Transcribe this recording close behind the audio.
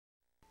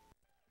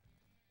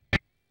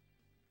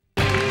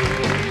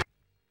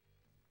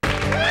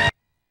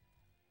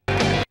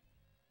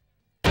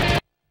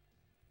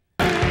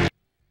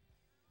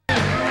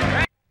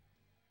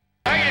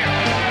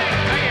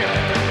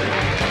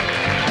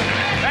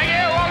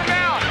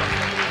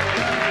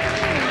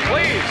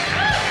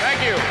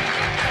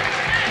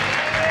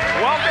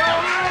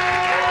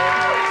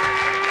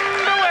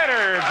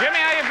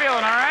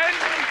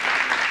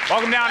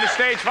Welcome down to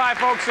stage 5,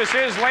 folks. This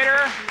is Later.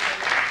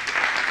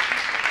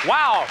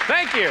 Wow,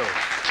 thank you.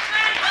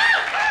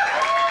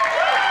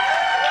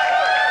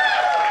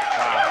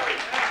 Wow.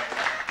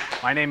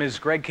 My name is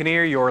Greg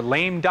Kinnear, your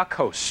lame duck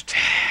host.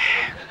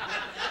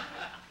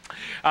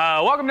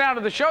 Welcome down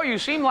to the show. You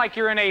seem like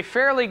you're in a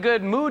fairly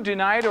good mood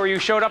tonight, or you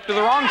showed up to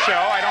the wrong show.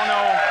 I don't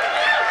know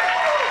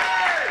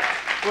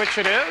which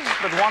it is,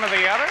 but one or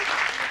the other.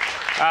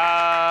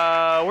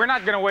 We're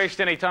not going to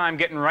waste any time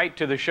getting right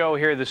to the show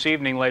here this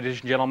evening, ladies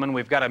and gentlemen.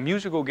 We've got a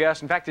musical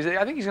guest. In fact,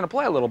 I think he's going to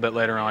play a little bit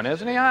later on,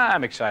 isn't he?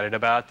 I'm excited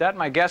about that.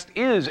 My guest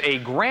is a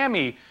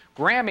Grammy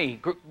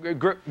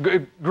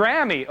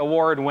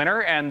Award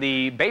winner and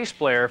the bass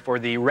player for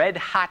the Red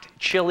Hot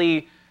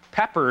Chili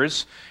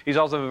Peppers. He's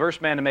also the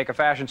first man to make a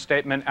fashion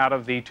statement out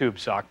of the tube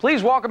sock.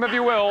 Please welcome, if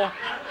you will,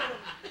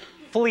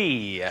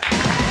 Flea.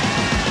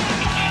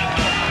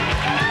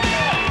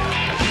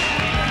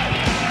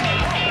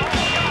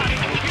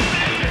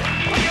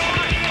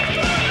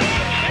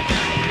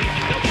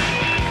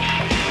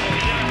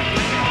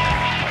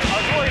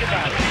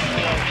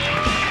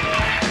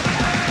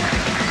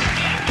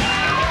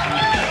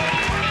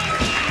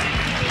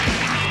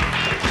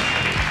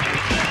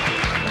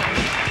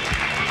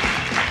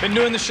 Been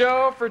doing the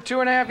show for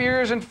 2.5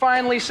 years, and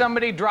finally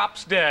somebody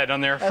drops dead on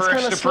their first approach.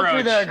 That's kind of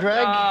slippery there,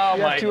 Greg. Oh,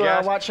 you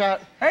have to watch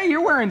out. Hey,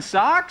 you're wearing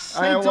socks?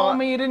 They told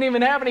me you didn't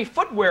even have any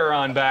footwear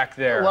on back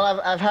there.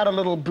 Well, I've had a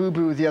little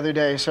boo-boo the other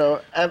day,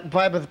 so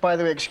by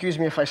the way, excuse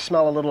me if I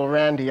smell a little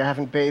randy. I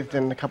haven't bathed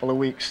in a couple of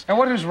weeks. And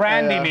what does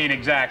randy mean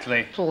exactly?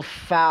 A little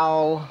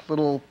foul,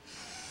 little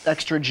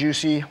extra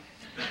juicy.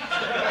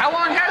 How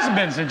long has it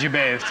been since you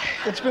bathed?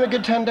 It's been a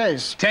good 10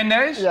 days. 10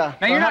 days? Yeah.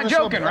 Now, you're not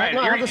joking, right?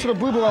 No, I have this little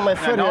boo-boo on my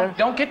foot here.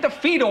 Don't get the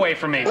feet away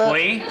from me,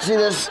 Flea. See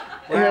this?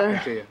 What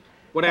happened to you?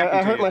 What happened to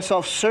you? I hurt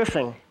myself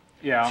surfing.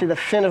 Yeah. See, the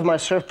fin of my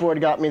surfboard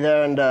got me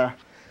there, and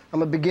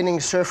I'm a beginning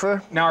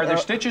surfer. Now, are there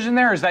stitches in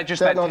there, or is that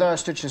just that? No, there are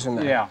stitches in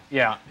there. Yeah,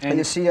 yeah. And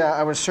you see,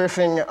 I was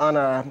surfing on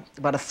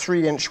about a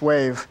 3-inch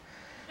wave.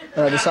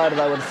 And I decided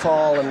I would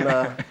fall and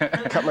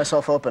cut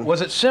myself open.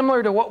 Was it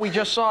similar to what we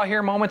just saw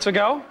here moments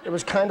ago? It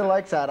was kind of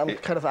like that. I'm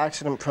kind of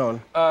accident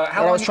prone.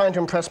 I was trying to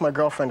impress my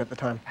girlfriend at the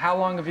time. How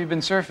long have you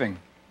been surfing?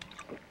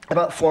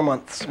 About 4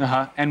 months.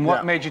 Uh-huh. And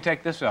what made you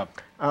take this up?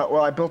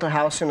 Well, I built a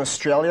house in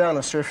Australia on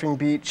a surfing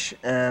beach,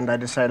 and I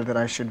decided that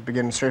I should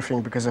begin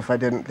surfing because if I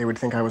didn't, they would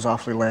think I was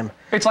awfully lame.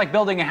 It's like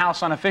building a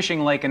house on a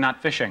fishing lake and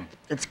not fishing.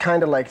 It's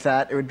kind of like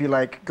that. It would be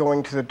like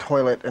going to the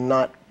toilet and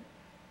not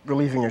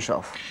relieving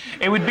yourself.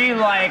 It would be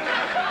like...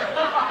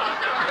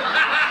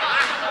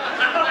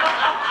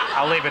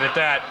 I'll leave it at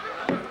that.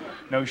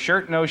 No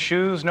shirt, no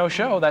shoes, no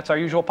show. That's our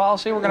usual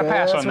policy. We're going to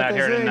pass on that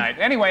here tonight.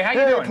 Anyway, how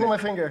you doing? Pull my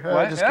finger.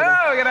 What? Just kidding.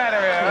 Oh, get out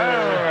of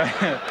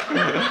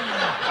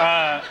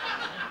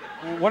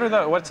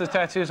here. What's the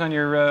tattoos on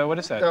your, what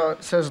is that?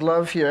 It says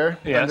love here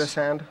on this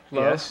hand.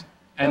 Love. Yes.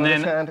 And on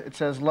then this hand, it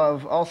says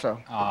love also.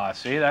 Ah,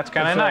 see, that's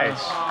kind of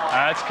nice.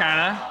 That's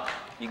kind of...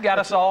 You got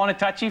us all in a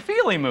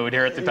touchy-feely mood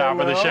here at the top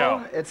of the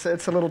show. It's a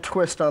little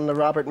twist on the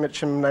Robert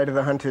Mitchum Night of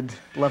the Hunted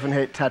love and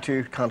hate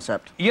tattoo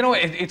concept. You know,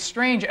 it's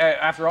strange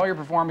after all your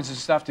performances and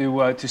stuff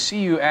to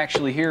see you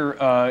actually here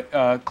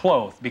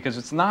clothed, because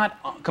it's not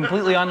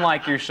completely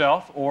unlike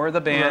yourself or the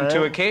band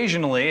to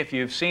occasionally, if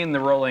you've seen the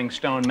Rolling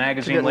Stone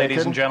magazine,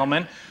 ladies and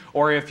gentlemen,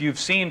 or if you've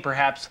seen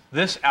perhaps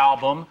this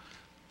album,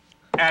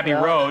 Abbey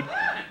Road,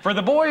 for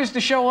the boys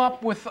to show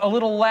up with a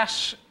little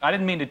less... I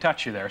didn't mean to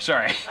touch you there,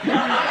 sorry. With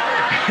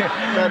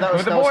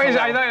the boys,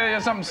 I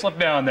thought something slipped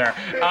down there.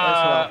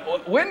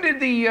 When did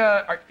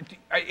the...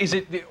 is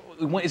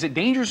it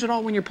dangerous at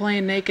all when you're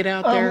playing naked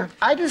out there?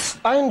 I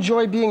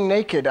enjoy being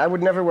naked. I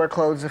would never wear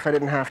clothes if I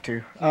didn't have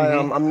to.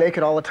 I'm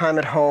naked all the time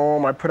at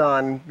home. I put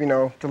on, you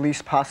know, the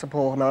least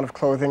possible amount of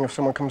clothing if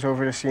someone comes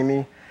over to see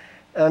me.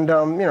 And,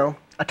 you know,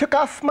 I took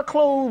off my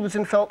clothes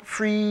and felt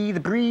free, the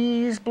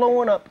breeze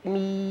blowing up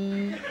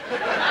me.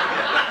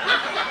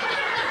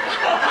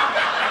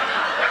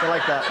 I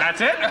like that.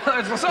 That's it?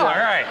 That's the song, all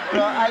right.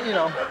 Well,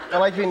 I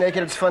like being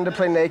naked. It's fun to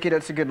play naked.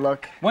 It's a good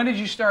look. When did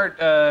you start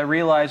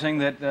realizing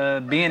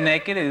that being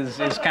naked is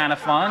kind of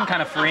fun,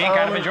 kind of free,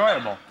 kind of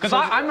enjoyable? Because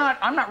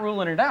I'm not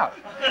ruling it out.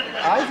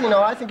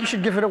 I think you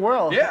should give it a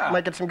whirl. Yeah.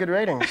 Might get some good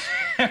ratings.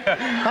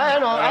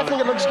 I think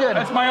it looks good.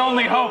 That's my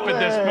only hope at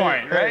this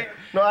point, right?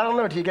 No, I don't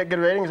know. Do you get good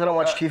ratings? I don't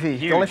watch TV.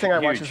 The only thing I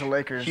watch is the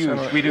Lakers.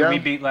 Huge. We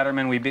beat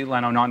Letterman. We beat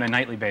Leno on a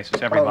nightly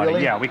basis. Everybody. Oh,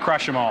 really? Yeah, we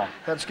crush them all.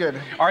 That's good.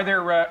 Are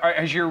there?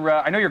 I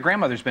know your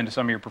grandmother's been to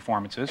some of your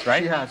performances,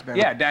 right? She has been.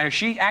 Yeah. Has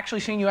she actually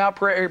seen you out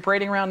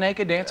parading around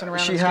naked, dancing around?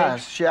 She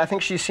has. I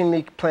think she's seen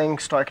me playing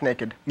stark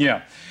naked.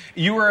 Yeah.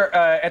 You were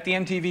at the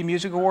MTV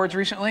Music Awards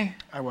recently?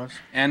 I was.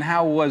 And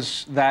how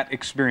was that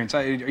experience?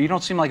 You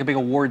don't seem like a big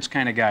awards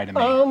kind of guy to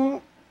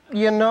me.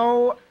 You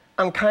know,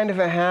 I'm kind of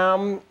a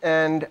ham,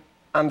 and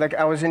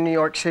I was in New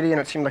York City, and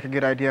it seemed like a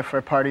good idea for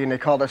a party, and they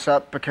called us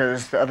up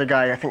because the other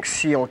guy, I think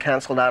Seal,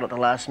 canceled out at the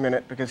last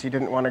minute because he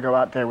didn't want to go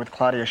out there with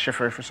Claudia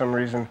Schiffer for some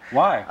reason.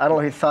 Why? I don't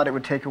know, he thought it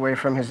would take away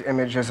from his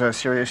image as a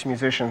serious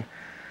musician.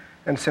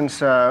 And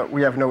since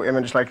we have no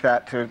image like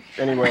that to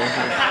anyway,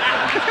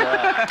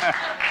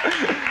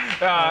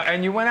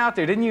 And you went out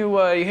there, didn't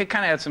you? You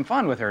kind of had some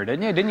fun with her,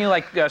 didn't you? Didn't you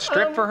like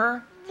strip for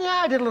her?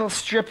 Yeah, I did a little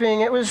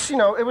stripping. It was,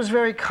 it was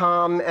very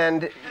calm,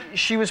 and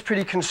she was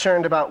pretty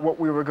concerned about what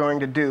we were going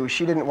to do.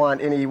 She didn't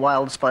want any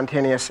wild,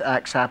 spontaneous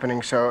acts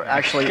happening, so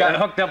actually... Got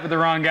hooked up with the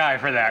wrong guy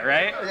for that,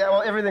 right? Yeah,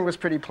 well, everything was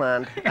pretty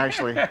planned,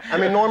 actually. I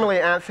mean, normally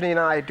Anthony and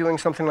I doing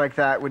something like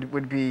that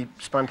would be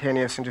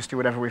spontaneous and just do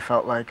whatever we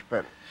felt like,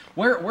 but...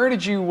 Where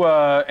did you,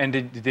 and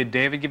did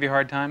David give you a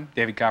hard time?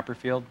 David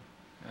Copperfield?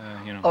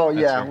 Oh,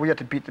 yeah, we had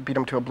to beat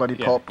him to a bloody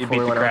pulp before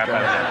we went out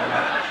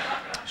there.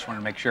 Just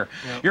wanted to make sure.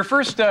 Yep. Your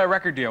first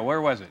record deal,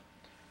 where was it?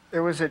 It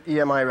was at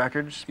EMI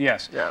Records.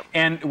 Yes. Yeah.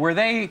 And were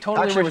they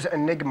totally... Actually, it was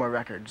Enigma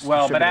Records.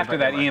 Well, but after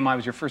that, EMI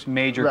was your first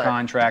major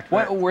contract.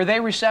 What, were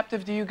they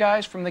receptive to you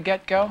guys from the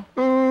get-go?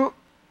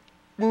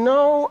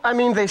 No, I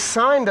mean, they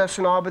signed us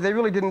and all, but they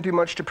really didn't do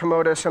much to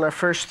promote us, and our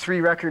first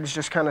 3 records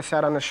just kind of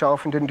sat on the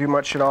shelf and didn't do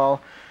much at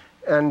all.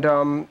 And,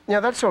 yeah,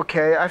 that's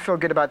okay. I feel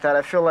good about that.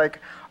 I feel like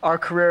our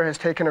career has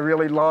taken a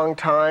really long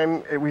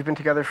time. We've been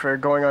together for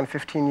going on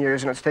 15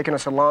 years, and it's taken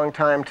us a long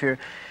time to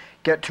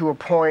get to a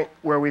point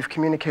where we've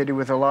communicated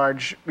with a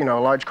large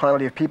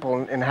quantity of people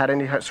and had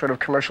any sort of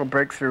commercial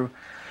breakthrough.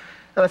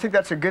 And I think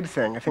that's a good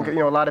thing. I think, a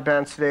lot of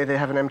bands today, they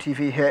have an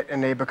MTV hit,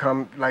 and they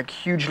become, like,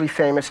 hugely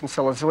famous and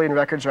sell a zillion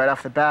records right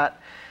off the bat.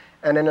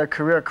 And then their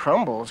career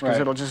crumbles because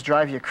it'll just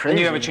drive you crazy. And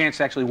you have a chance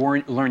to actually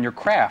learn your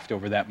craft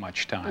over that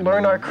much time.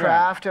 Learn our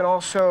craft and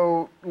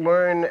also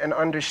learn and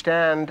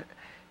understand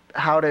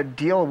how to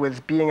deal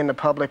with being in the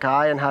public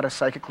eye and how to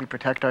psychically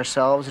protect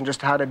ourselves and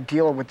just how to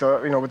deal with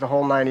the, with the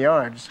whole 9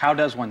 yards. How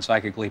does one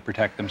psychically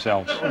protect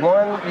themselves?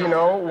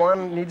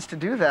 One needs to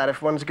do that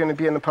if one's going to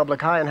be in the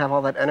public eye and have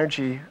all that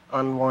energy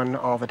on one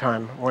all the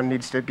time. One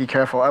needs to be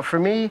careful. For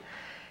me,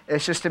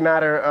 it's just a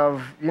matter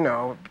of,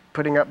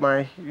 putting up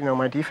my,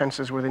 my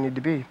defenses where they need to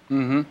be.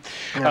 Mm-hmm.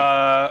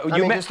 Yeah. I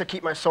mean, just to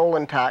keep my soul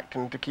intact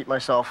and to keep my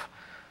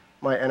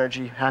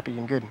energy happy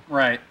and good.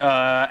 Right.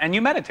 And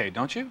you meditate,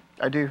 don't you?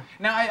 I do.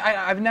 Now,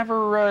 I've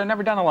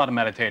never done a lot of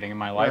meditating in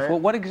my life. Right. Well,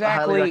 what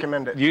exactly... I highly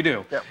recommend it. You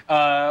do? Yep.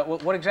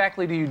 What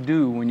exactly do you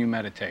do when you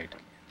meditate?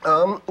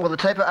 Well,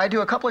 I do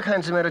a couple of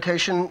kinds of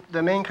meditation.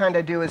 The main kind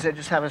I do is I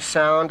just have a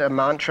sound, a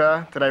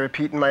mantra that I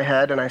repeat in my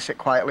head, and I sit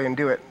quietly and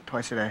do it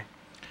twice a day.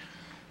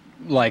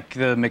 Like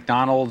the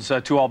McDonald's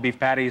 2 all-beef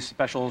patties,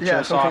 special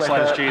chili sauce,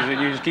 lettuce, cheese,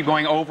 and you just keep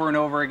going over and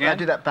over again? I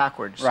do that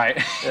backwards.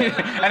 Right.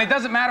 Yeah. And it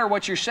doesn't matter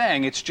what you're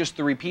saying, it's just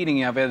the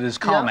repeating of it is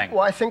calming. Yeah,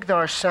 well, I think there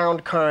are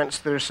sound currents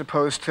that are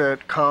supposed to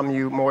calm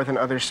you more than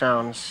other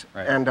sounds,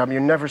 and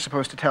you're never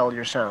supposed to tell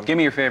your sound. Give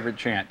me your favorite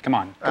chant. Come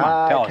on,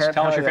 tell us.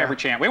 Tell us your favorite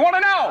chant. We want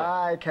to know!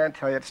 I can't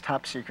tell you, it's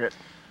top secret.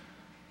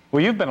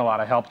 Well, you've been a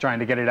lot of help trying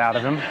to get it out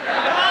of him.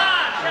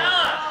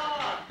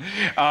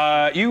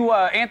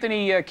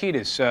 Anthony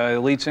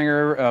Kiedis, lead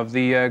singer of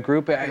the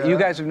group, you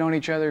guys have known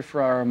each other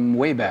from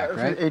way back,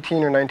 right?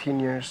 18 or 19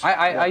 years.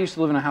 I used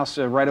to live in a house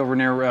right over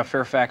near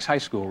Fairfax High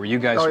School, where you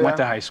guys went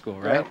to high school,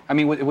 right? Yeah. I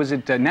mean, was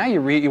it, now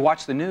you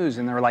watch the news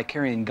and they're like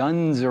carrying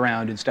guns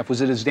around and stuff.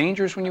 Was it as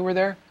dangerous when you were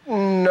there?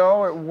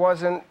 No, it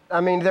wasn't. I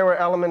mean, there were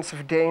elements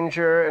of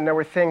danger and there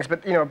were things,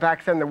 but,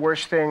 back then the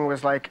worst thing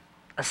was like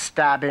a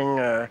stabbing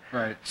or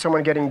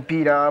someone getting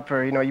beat up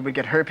or, you would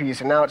get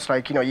herpes. And now it's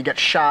like, you get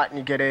shot and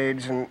you get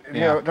AIDS. And,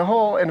 the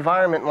whole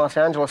environment in Los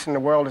Angeles and the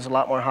world is a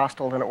lot more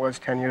hostile than it was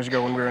 10 years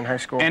ago when we were in high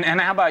school. And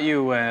how about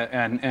you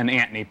and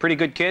Anthony? Pretty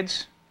good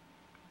kids?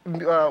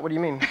 What do you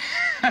mean?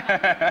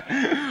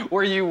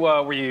 Were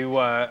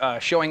you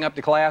showing up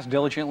to class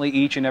diligently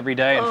each and every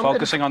day and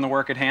focusing on the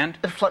work at hand?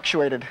 It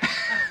fluctuated.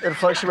 It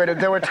fluctuated.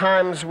 There were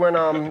times when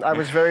I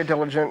was very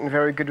diligent and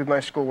very good with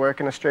my schoolwork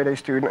and a straight A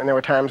student, and there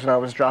were times when I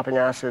was dropping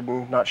acid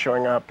and not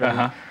showing up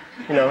and,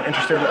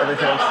 interested in other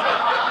things.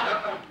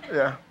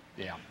 Yeah.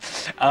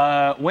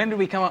 Yeah.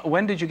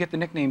 When did you get the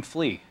nickname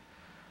Flea?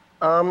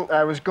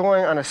 I was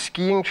going on a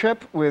skiing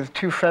trip with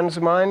 2 friends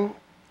of mine,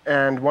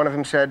 and one of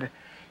them said,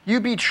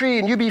 "You be Tree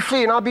and you be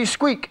Flea and I'll be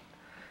Squeak."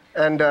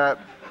 And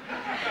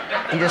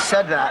he just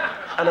said that.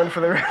 And then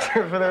for the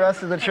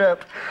rest of the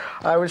trip,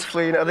 I was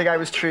Flea, and the other guy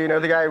was Tree, and the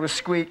other guy was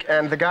Squeak.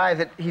 And the guy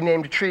that he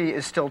named Tree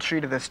is still Tree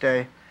to this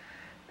day.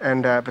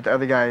 And but the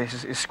other guy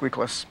is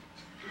Squeakless.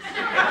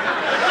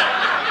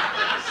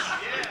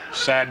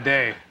 Sad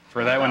day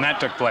for that when that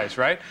took place,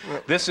 right?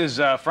 This is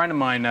a friend of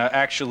mine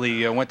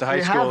actually went to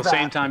high school the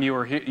same time you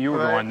were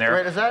going there.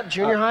 Right, is that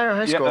junior high or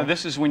high school? Yeah,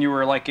 this is when you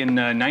were like in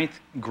 9th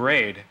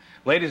grade.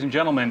 Ladies and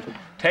gentlemen,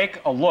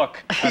 take a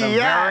look at a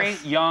very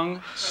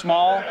young,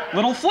 small,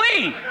 little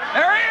Flea.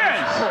 There he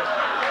is.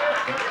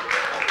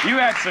 You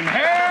had some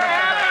hair,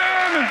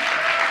 Adam.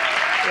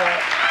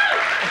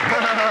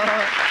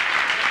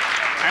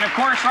 And of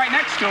course, right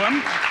next to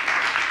him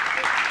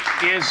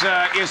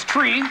is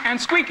Tree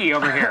and Squeaky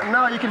over here.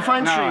 No, you can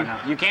find Tree. No,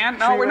 you can't?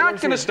 No, we're not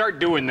going to start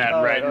doing that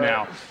right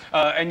now.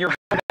 And you're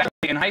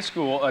in high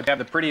school to have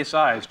the prettiest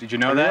eyes. Did you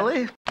know that?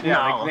 Really?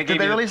 Yeah. No. Did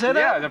they really say that?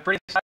 Yeah, the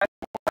prettiest eyes.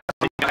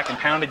 I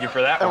compounded you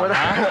for that one,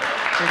 huh?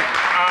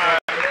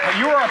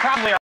 You are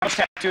probably our most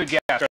tattooed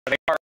guest. Are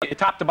they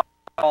top to bottom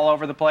all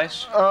over the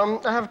place? I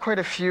have quite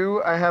a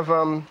few. I have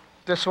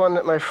This one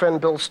that my friend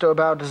Bill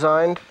Stobow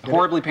designed.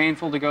 Horribly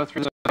painful to go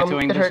through the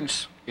tattooing it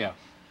business? hurts. Yeah.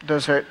 It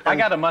does hurt. I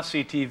got a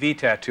must-see TV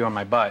tattoo on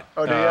my butt.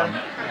 Oh, do you?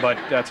 But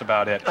that's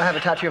about it. I have a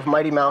tattoo of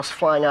Mighty Mouse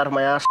flying out of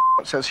my ass.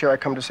 It says, "Here I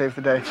come to save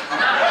the day." And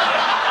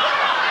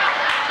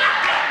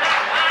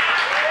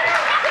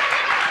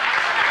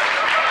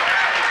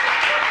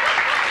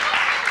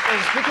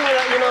speaking of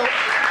that, you know,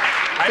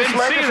 I didn't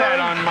see that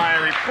on my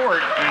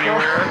report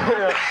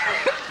anywhere.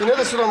 You know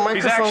this little microphone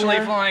He's actually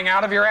here? flying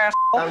out of your ass?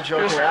 I'm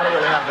joking. I don't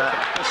really have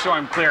that. Just so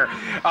I'm clear.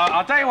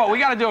 I'll tell you what, we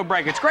got to do a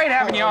break. It's great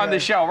having you on the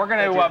show. We're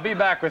going to be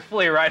back with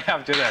Flea right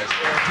after this.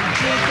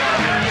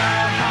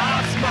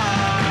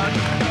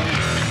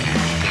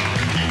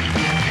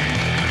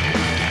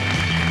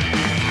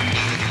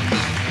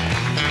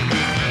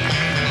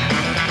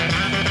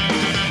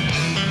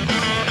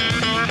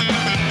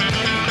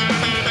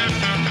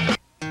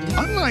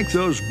 Unlike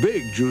those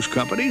big juice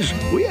companies,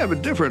 we have a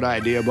different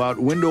idea about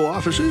window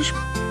offices,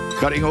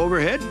 cutting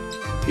overhead,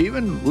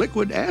 even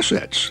liquid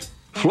assets.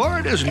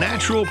 Florida's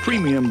natural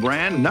premium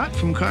brand, not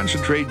from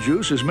concentrate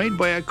juice, is made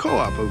by a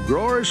co-op of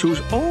growers whose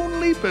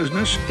only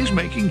business is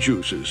making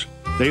juices.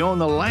 They own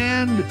the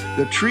land,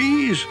 the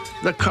trees,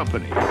 the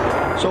company.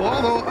 So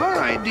although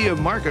our idea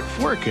of market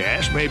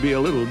forecast may be a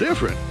little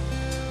different,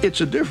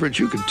 it's a difference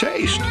you can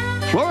taste.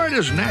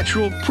 Florida's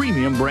natural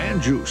premium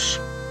brand juice.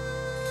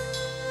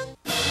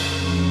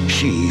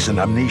 She's an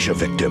amnesia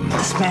victim.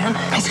 This man,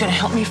 he's gonna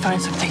help me find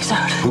some things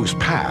out. Whose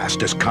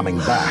past is coming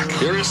back.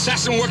 You're an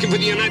assassin working for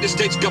the United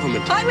States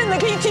government. I'm in the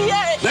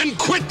PTA! Then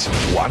quit!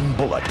 One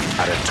bullet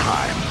at a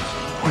time.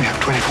 We have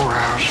 24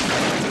 hours.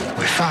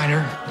 We find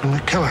her and we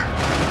kill her.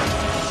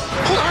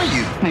 Who are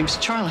you? Name's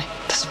Charlie,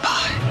 the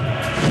spy.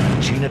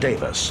 Gina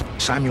Davis,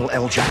 Samuel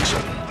L.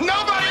 Jackson.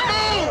 Nobody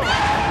move!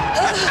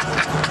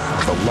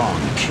 The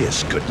Long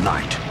Kiss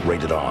Goodnight,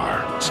 rated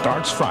R.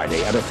 Starts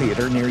Friday at a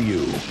theater near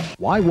you.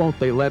 Why won't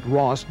they let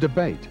Ross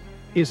debate?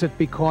 Is it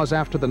because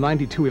after the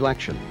 '92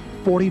 election,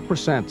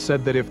 40%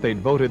 said that if they'd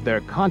voted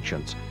their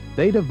conscience,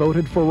 they'd have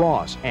voted for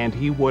Ross and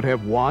he would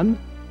have won?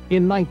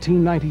 In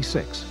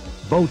 1996,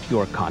 vote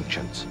your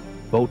conscience.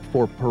 Vote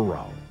for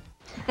Perot.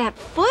 That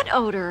foot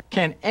odor.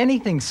 Can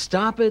anything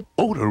stop it?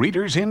 Odor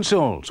Eaters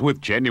insoles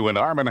with genuine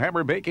Arm &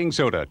 Hammer baking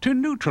soda to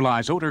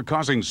neutralize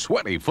odor-causing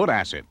sweaty foot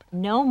acid.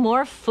 No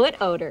more foot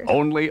odor.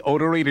 Only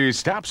Odor Eaters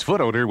stops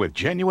foot odor with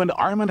genuine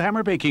Arm &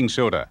 Hammer baking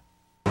soda.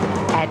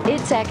 At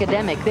It's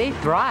Academic, they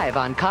thrive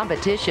on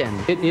competition.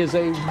 It is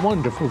a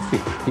wonderful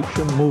feat. Keeps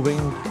you moving,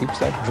 keeps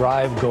that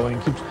drive going,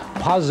 keeps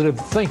positive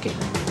thinking.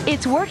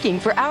 It's working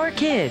for our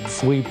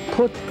kids. We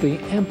put the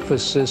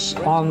emphasis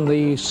on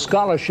the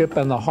scholarship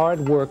and the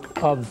hard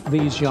work of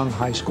these young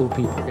high school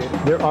people.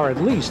 There are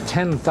at least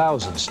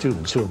 10,000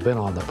 students who have been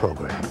on the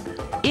program.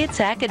 It's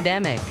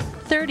Academic.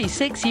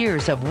 36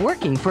 years of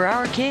working for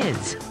our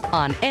kids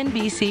on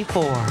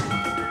NBC4.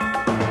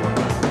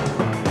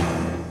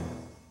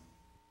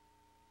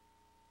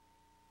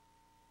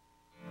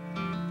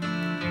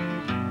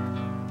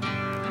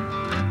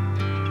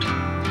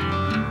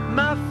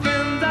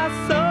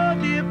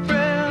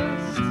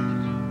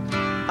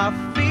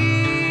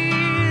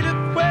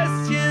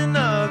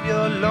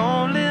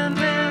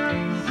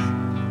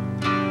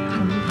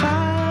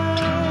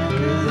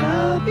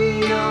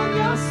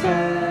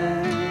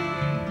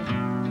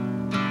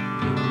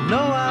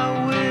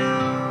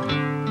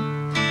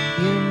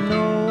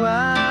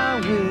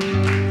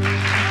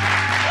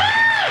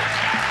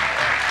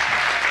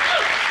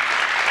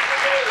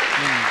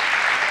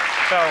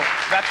 So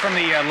that's from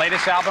the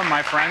latest album,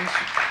 My Friends?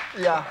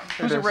 Yeah.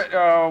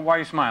 Why are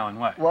you smiling?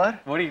 What?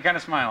 What? What are you kind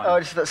of smiling? Oh,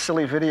 just that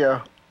silly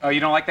video. Oh,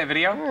 you don't like that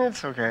video?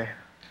 It's okay.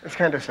 It's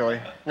kind of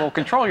silly. Well,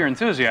 control your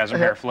enthusiasm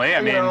here, Flea.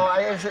 I mean,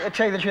 I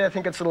tell you the truth, I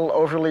think it's a little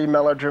overly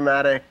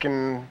melodramatic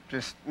and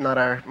just not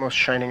our most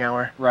shining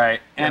hour.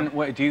 Right. And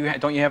what,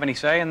 don't you have any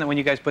say in when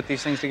you guys put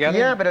these things together?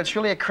 Yeah, but it's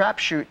really a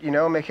crapshoot, you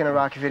know, making a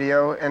rock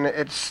video, and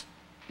it's,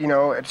 you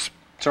know, it's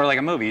sort of like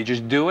a movie. You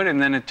just do it,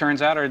 and then it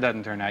turns out, or it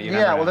doesn't turn out.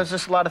 Yeah. Well, there's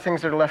just a lot of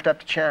things that are left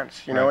up to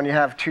chance, you know, and you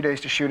have 2 days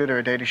to shoot it or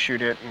a day to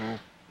shoot it, and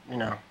you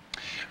know.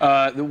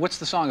 What's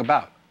the song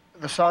about?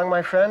 The song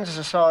My Friends is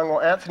a song,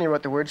 well, Anthony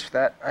wrote the words for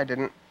that. I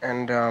didn't.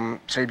 And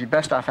so you'd be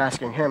best off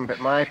asking him, but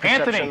my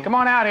perception... Anthony, come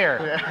on out here.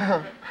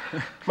 Yeah.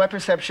 My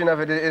perception of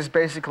it is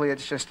basically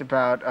it's just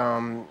about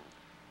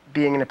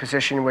being in a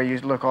position where you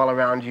look all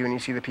around you and you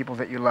see the people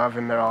that you love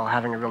and they're all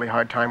having a really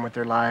hard time with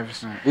their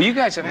lives. Right. Well, you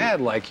guys have had,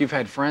 you've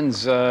had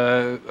friends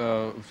die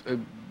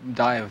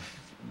of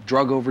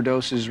drug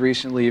overdoses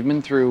recently. You've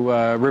been through,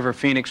 River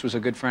Phoenix was a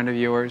good friend of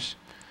yours.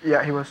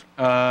 Yeah, he was.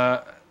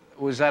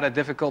 Was that a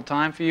difficult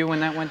time for you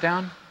when that went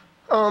down?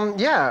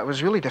 Yeah, it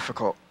was really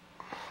difficult.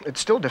 It's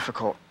still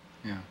difficult.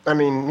 Yeah. I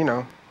mean, you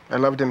know, I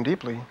loved him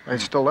deeply. I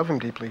still love him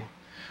deeply.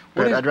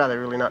 But I'd rather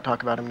really not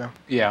talk about him now.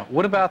 Yeah.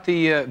 What about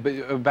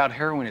about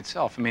heroin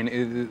itself? I mean,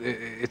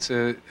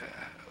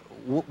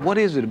 what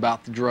is it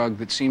about the drug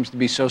that seems to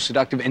be so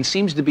seductive and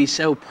seems to be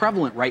so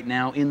prevalent right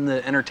now in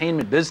the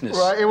entertainment business?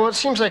 Well, it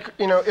seems like,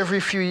 you know, every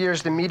few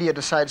years the media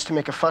decides to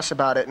make a fuss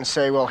about it and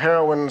say, well,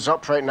 heroin's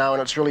up right now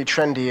and it's really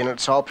trendy and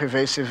it's all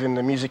pervasive in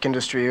the music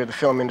industry or the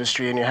film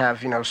industry, and you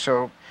have, you know,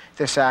 so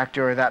this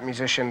actor or that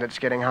musician that's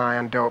getting high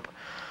on dope.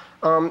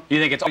 You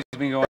think it's always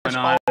been going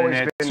on?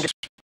 Always been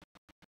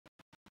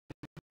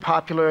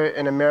popular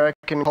in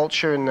American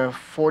culture in the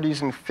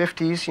 40s and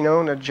 50s, you know,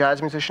 and the jazz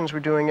musicians were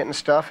doing it and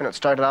stuff, and it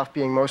started off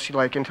being mostly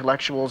like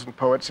intellectuals and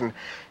poets and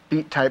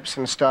beat types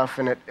and stuff,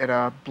 and it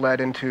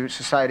bled into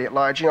society at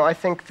large. You know, I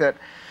think that,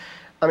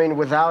 I mean,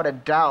 without a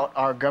doubt,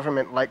 our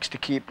government likes to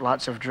keep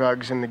lots of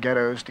drugs in the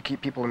ghettos, to keep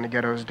people in the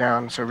ghettos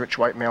down so rich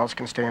white males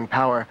can stay in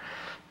power.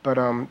 But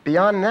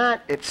beyond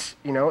that, it's,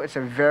 you know, it's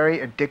a very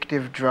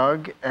addictive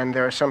drug, and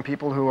there are some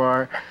people who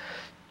are,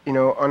 you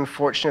know,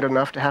 unfortunate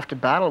enough to have to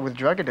battle with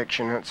drug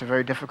addiction. And it's a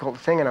very difficult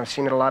thing, and I've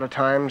seen it a lot of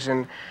times,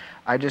 and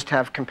I just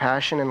have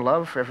compassion and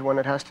love for everyone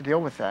that has to deal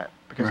with that,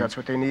 because that's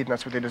what they need and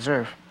that's what they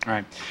deserve. All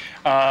right.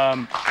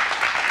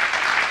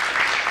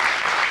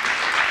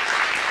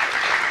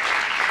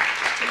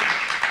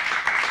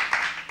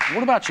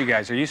 What about you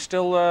guys? Are you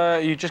still,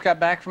 you just got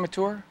back from a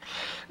tour?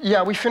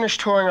 Yeah, we finished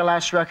touring our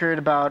last record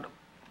about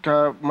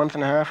a month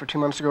and a half or 2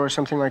 months ago or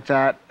something like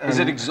that. Is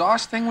it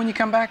exhausting when you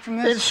come back from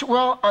this? It's,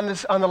 well, on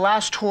the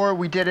last tour,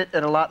 we did it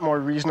at a lot more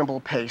reasonable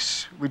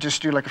pace. We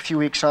just do like a few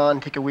weeks on,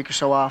 take a week or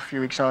so off, a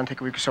few weeks on,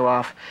 take a week or so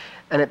off.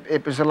 And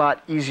it was a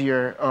lot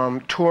easier.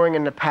 Touring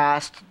in the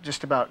past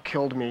just about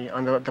killed me.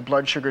 On the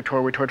Blood Sugar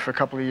tour, we toured for a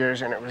couple of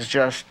years, and it was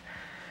just...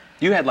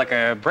 You had like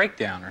a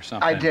breakdown or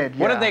something. I did,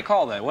 yeah. What did they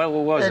call that? What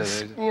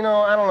was it? You know,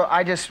 I don't know.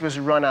 I just was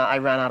I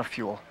ran out of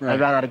fuel. Right. I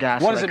ran out of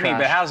gas. What does it mean?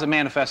 But how does it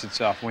manifest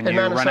itself when you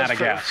run out of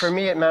gas? For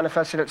me, it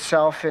manifested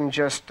itself in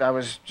just, I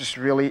was just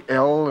really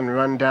ill and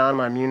run down.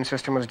 My immune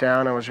system was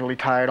down. I was really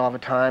tired all the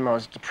time. I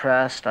was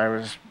depressed. I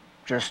was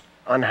just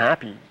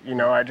unhappy. You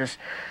know, I just...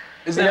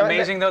 Isn't that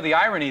amazing, though? The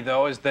irony,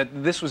 though, is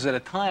that this was at a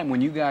time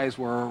when you guys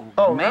were,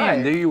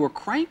 you were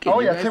cranking.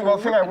 Oh, yeah.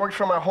 I worked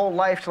for my whole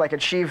life to, like,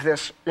 achieve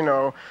this, you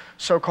know,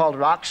 so-called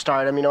rock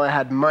stardom. You know, I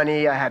had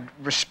money, I had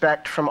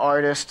respect from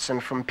artists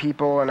and from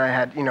people, and I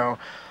had, you know,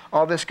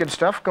 all this good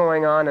stuff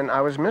going on, and I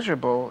was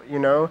miserable, you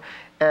know.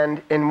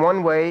 And in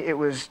one way, it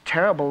was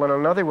terrible. In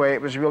another way,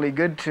 it was really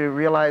good to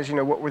realize, you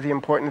know, what were the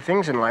important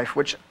things in life,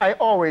 which I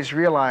always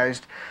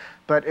realized.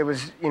 But it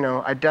was, you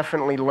know, I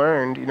definitely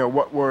learned, you know,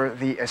 what were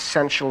the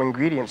essential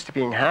ingredients to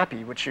being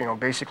happy, which, you know,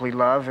 basically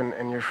love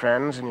and your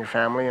friends and your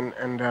family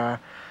and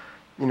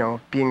you know,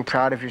 being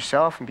proud of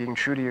yourself and being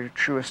true to your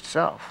truest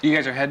self. You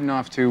guys are heading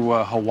off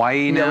to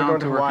Hawaii now we're going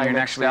to work on your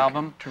next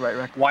album? To write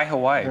records. Why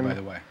Hawaii, by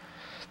the way?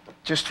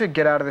 Just to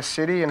get out of the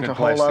city and to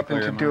hole up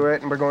and to do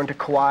it. And we're going to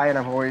Kauai, and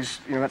I've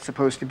always, you know, that's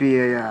supposed to be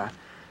a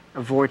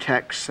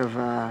vortex of...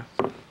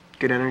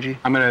 good energy.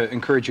 I'm going to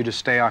encourage you to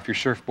stay off your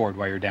surfboard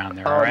while you're down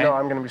there, all right? No,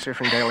 I'm going to be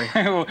surfing daily.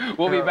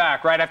 We'll be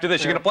back right after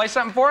this. You're going to play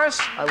something for us?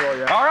 I will,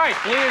 yeah. All right,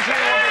 Flea is here.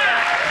 We'll be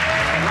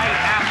back right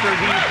after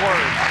these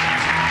words.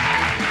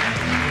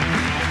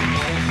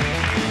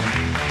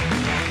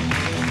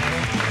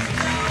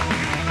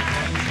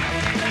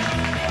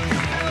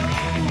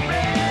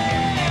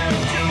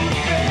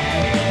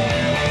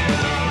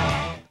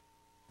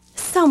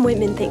 Some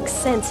women think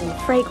scents and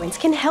fragrance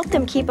can help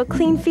them keep a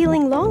clean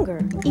feeling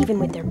longer, even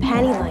with their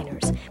panty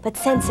liners. But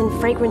scents and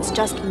fragrance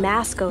just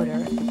mask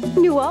odor.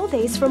 New All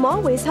Days from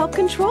Always help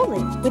control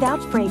it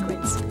without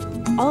fragrance.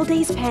 All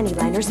Days panty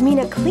liners mean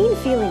a clean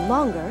feeling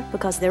longer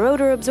because their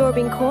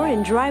odor-absorbing core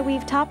and dry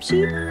weave top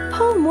sheet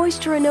pull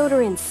moisture and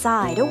odor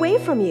inside, away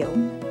from you.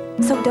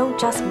 So don't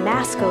just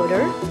mask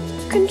odor,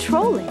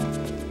 control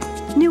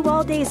it. New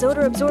All Days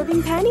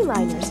odor-absorbing panty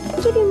liners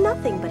give you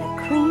nothing but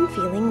a clean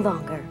feeling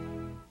longer.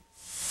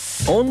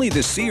 Only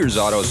the Sears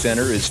Auto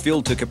Center is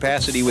filled to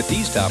capacity with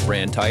these top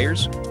brand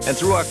tires. And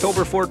through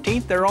October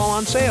 14th, they're all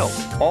on sale.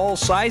 All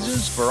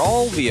sizes for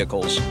all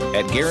vehicles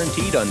at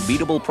guaranteed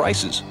unbeatable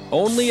prices.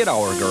 Only at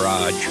our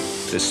garage,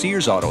 the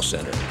Sears Auto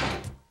Center.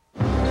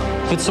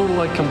 It's sort of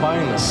like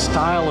combining the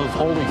style of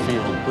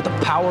Holyfield with the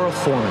power of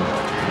Foreman.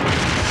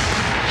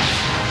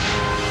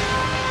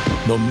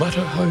 No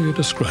matter how you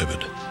describe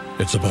it,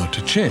 it's about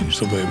to change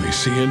the way we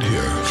see and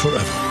hear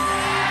forever.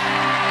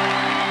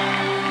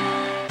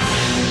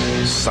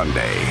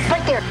 Sunday.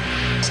 Right there.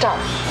 Stop.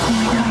 Oh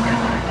my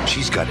God.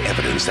 She's got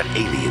evidence that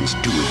aliens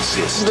do exist.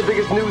 This is the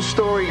biggest news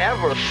story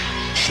ever.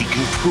 She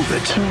can prove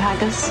it. Can you hide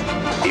this?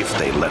 If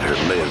they let her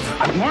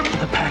live. I want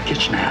the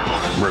package now.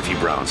 Murphy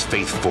Brown's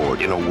Faith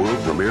Ford in a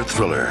world premiere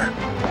thriller.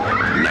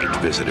 Night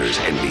Visitors,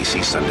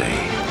 NBC Sunday.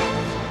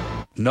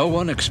 No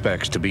one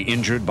expects to be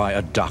injured by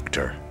a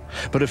doctor.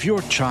 But if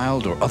your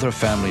child or other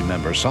family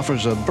member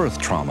suffers a birth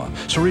trauma,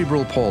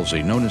 cerebral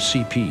palsy known as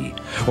CP,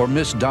 or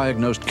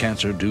misdiagnosed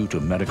cancer due to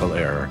medical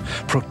error,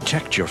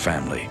 protect your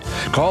family.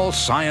 Call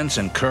Science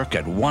and Kirk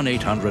at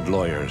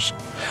 1-800-LAWYERS.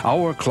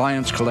 Our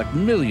clients collect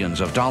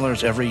millions of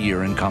dollars every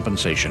year in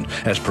compensation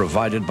as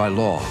provided by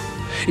law.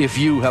 If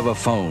you have a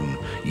phone,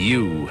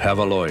 you have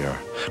a lawyer.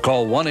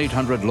 Call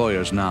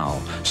 1-800-LAWYERS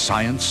now.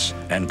 Science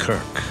and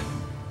Kirk.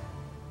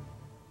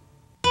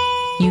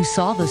 You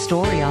saw the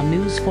story on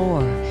News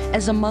 4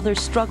 as a mother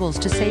struggles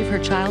to save her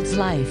child's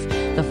life.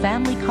 The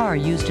family car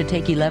used to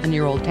take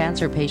 11-year-old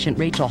cancer patient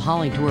Rachel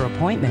Holling to her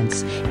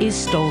appointments is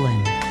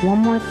stolen. One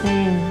more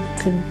thing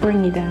to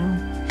bring you down.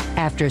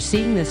 After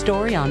seeing the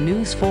story on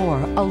News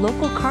 4, a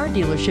local car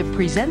dealership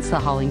presents the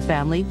Holling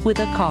family with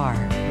a car.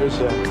 There's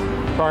a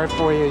car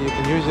for you. You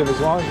can use it as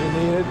long as you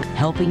need it.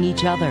 Helping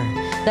each other.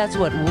 That's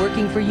what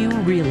working for you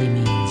really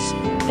means.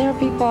 There are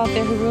people out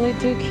there who really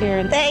do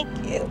care. Thank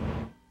you.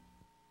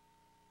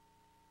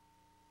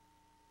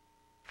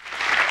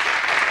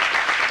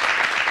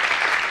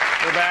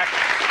 We're back.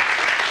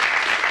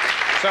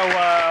 So,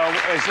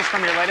 is this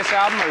from your latest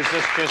album, or is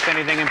this just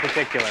anything in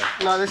particular?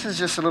 No, this is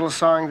just a little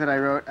song that I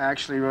wrote. I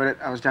actually wrote it.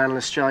 I was down in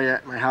Australia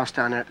at my house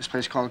down there at this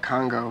place called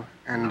Congo,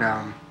 and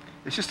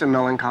it's just a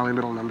melancholy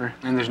little number.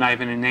 And there's not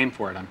even a name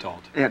for it, I'm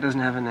told. Yeah, it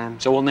doesn't have a name.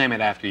 So we'll name it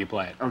after you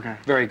play it. Okay.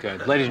 Very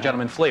good. Ladies and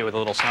gentlemen, Flea with a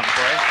little something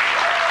for you.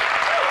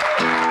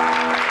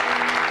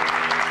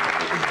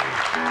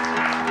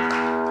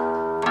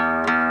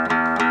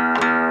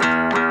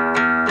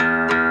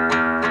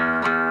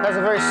 Has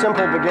a very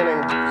simple beginning.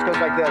 It goes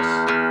like this.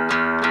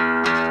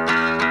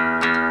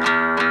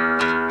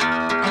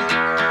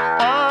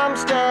 I'm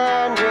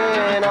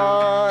standing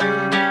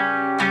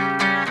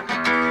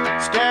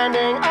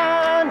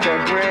on the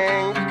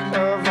brink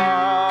of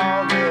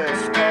all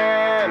this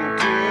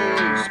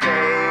empty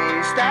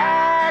space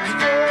that's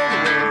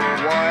filled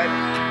with what?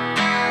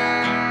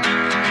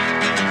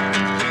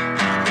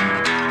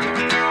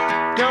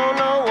 Don't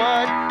know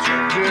what to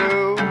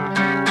do.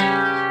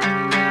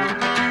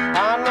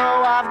 I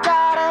know I've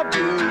gotta be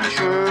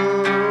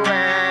true,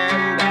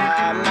 and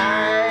I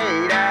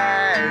might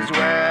as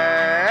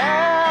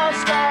well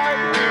start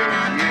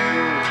with you.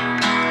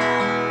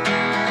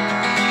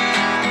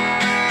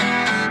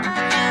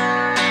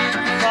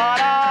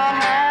 Thought I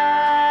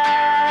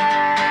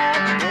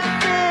had it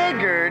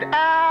figured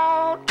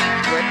out,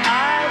 but I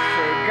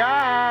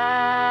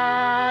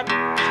forgot.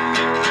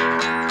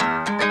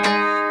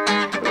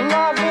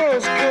 Love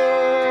is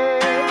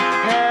good,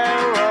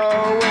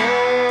 heroin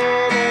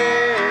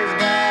is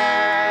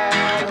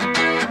bad.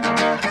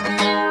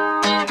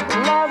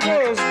 Love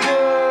is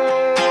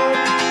good,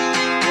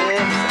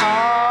 it's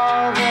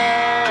all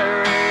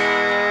there is.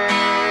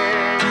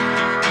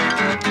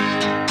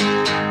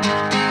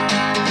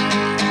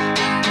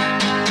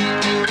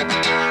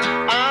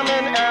 I'm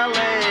an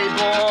LA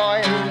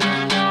boy.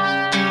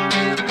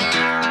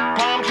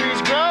 Palm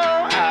trees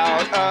grow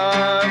out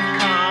of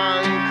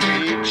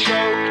concrete,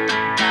 choked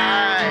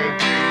by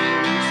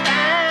trees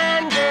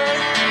and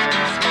dirt and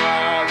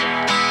smog.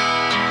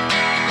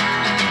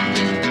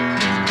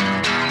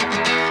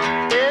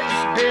 It's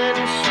been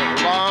so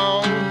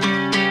long.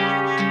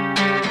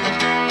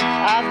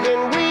 I've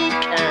been weak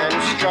and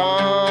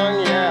strong,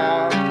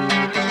 yeah.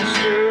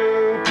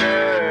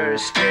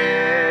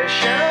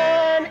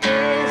 Superstition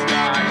is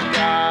not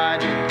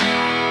God.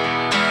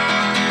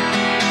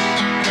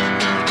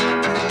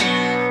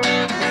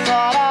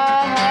 Thought I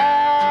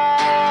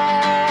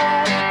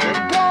had it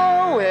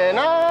going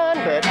on,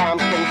 but I'm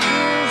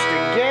confused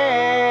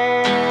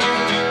again.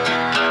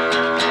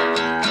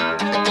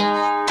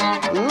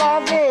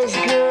 Love is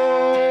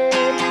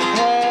good,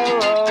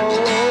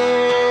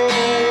 heroin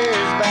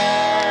is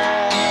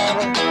bad.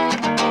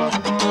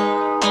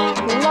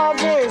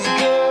 Love is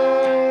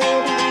good,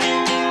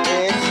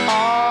 it's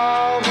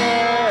all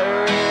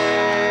there is.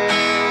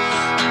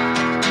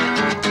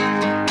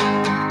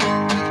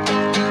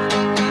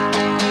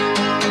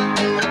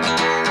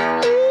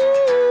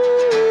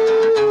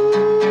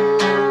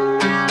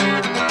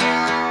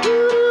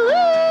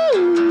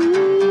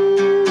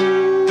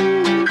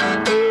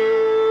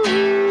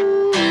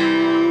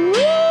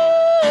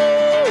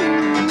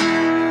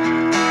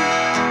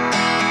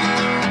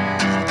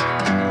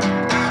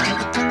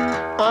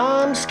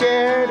 I'm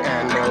scared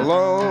and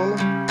alone,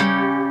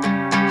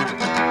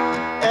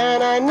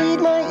 and I need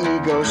my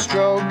ego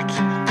stroked.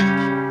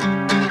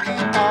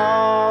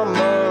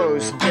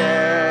 Almost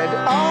dead,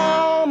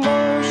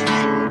 almost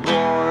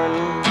newborn.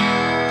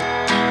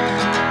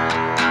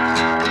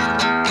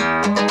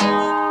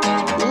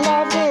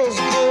 Love is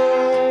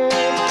good,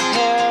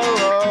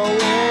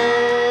 heroin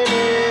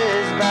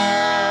is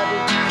bad.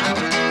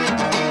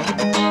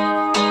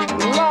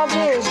 Love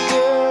is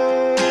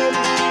good,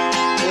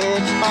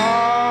 it's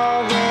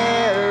all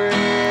there is.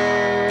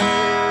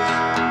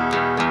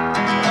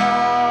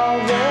 All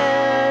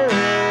there is.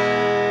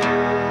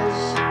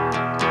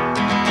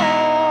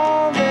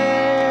 All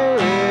there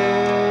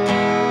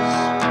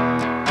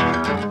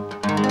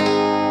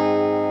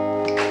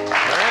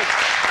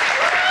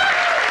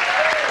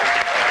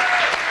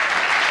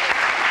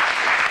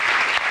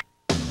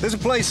There's a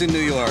place in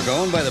New York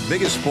owned by the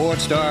biggest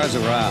sports stars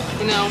around.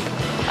 You know,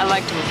 I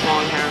like them with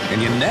long hair.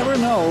 And you never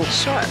know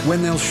Short.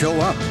 when they'll show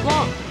up.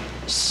 Long.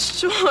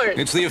 Short.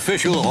 It's the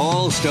official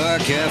All-Star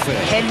Cafe,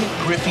 Ken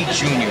Griffey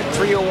Jr.,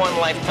 301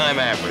 lifetime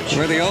average.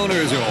 where the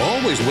owners are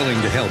always willing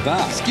to help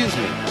out. Excuse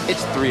me,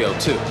 it's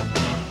 302.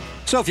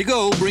 So if you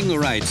go, bring the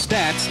right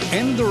stats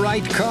and the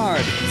right card.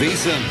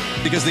 Visa,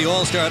 because the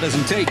All-Star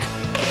doesn't take.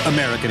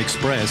 American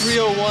Express.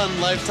 301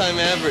 lifetime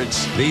average.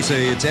 Visa,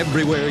 it's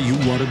everywhere you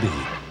want to be.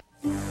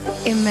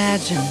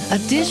 Imagine a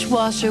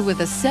dishwasher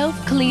with a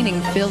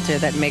self-cleaning filter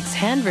that makes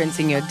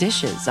hand-rinsing your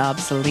dishes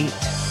obsolete.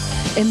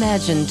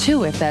 Imagine,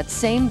 too, if that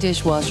same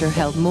dishwasher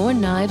held more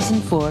knives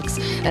and forks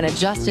and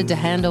adjusted to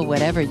handle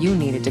whatever you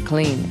needed to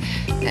clean.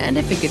 And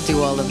if it could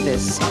do all of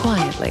this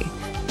quietly,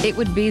 it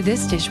would be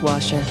this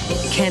dishwasher,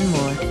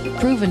 Kenmore,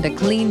 proven to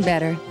clean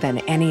better than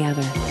any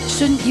other.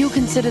 Shouldn't you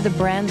consider the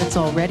brand that's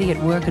already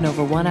at work in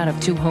over 1 out of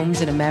 2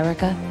 homes in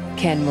America?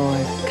 Kenmore.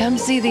 Come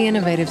see the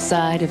innovative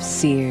side of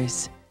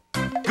Sears.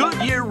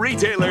 Goodyear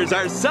retailers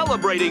are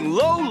celebrating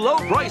low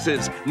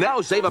prices.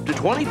 Now save up to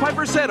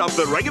 25% off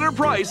the regular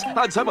price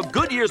on some of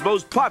Goodyear's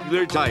most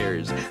popular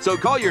tires. So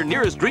call your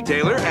nearest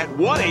retailer at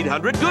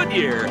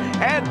 1-800-GOODYEAR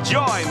and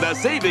join the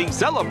saving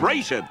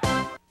celebration.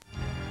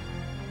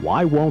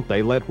 Why won't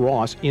they let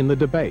Ross in the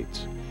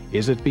debates?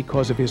 Is it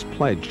because of his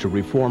pledge to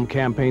reform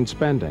campaign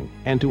spending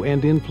and to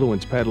end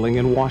influence peddling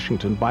in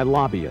Washington by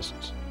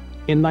lobbyists?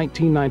 In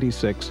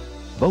 1996,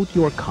 vote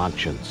your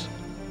conscience.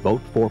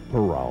 Vote for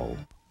parole.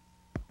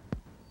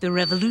 The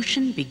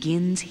revolution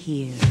begins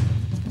here.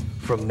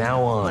 From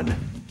now on,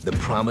 the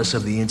promise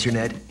of the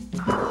internet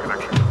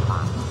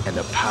and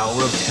the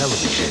power of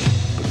television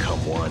become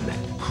one.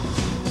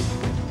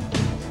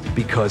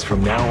 Because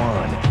from now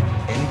on,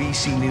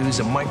 NBC News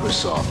and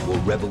Microsoft will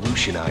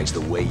revolutionize the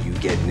way you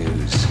get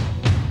news.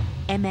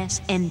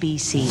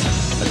 MSNBC.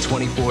 A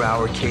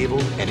 24-hour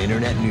cable and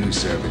internet news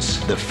service.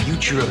 The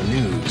future of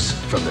news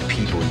from the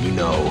people you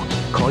know.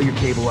 Call your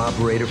cable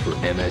operator for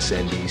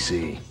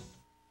MSNBC.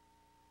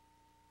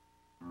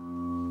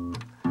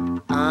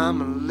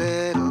 I'm a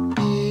little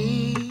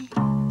bee.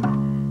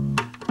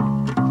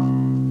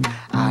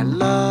 I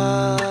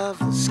love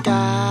the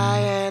sky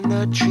and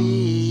the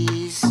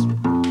trees. We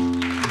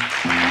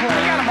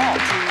got them all.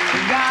 We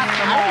got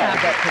them all.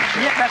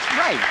 Yeah, that's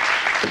right.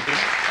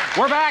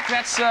 We're back.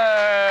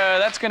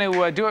 That's going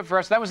to do it for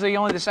us. That was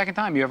only the second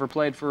time you ever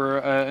played for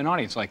an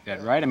audience like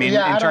that, right? I mean,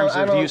 yeah, in terms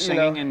of you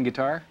singing and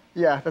guitar?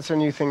 Yeah, that's a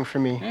new thing for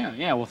me.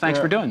 Yeah, well, thanks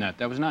for doing that.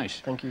 That was nice.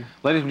 Thank you.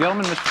 Ladies and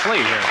gentlemen, Mr. Flea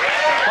here.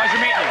 Pleasure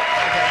meeting you.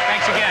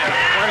 Thanks again.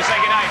 We're going to say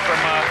goodnight from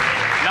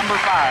number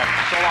 5.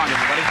 So long,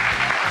 everybody.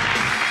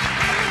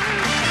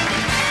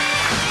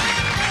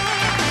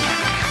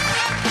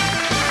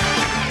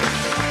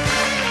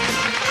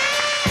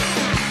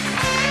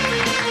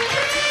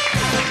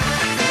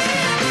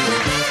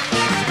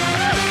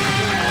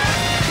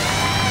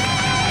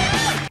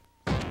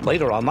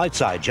 Later on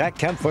Nightside, Jack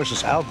Kemp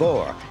versus Al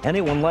Gore.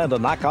 Anyone land a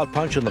knockout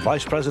punch in the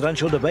vice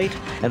presidential debate?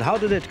 And how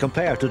did it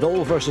compare to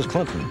Dole versus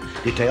Clinton?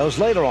 Details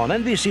later on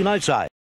NBC Nightside.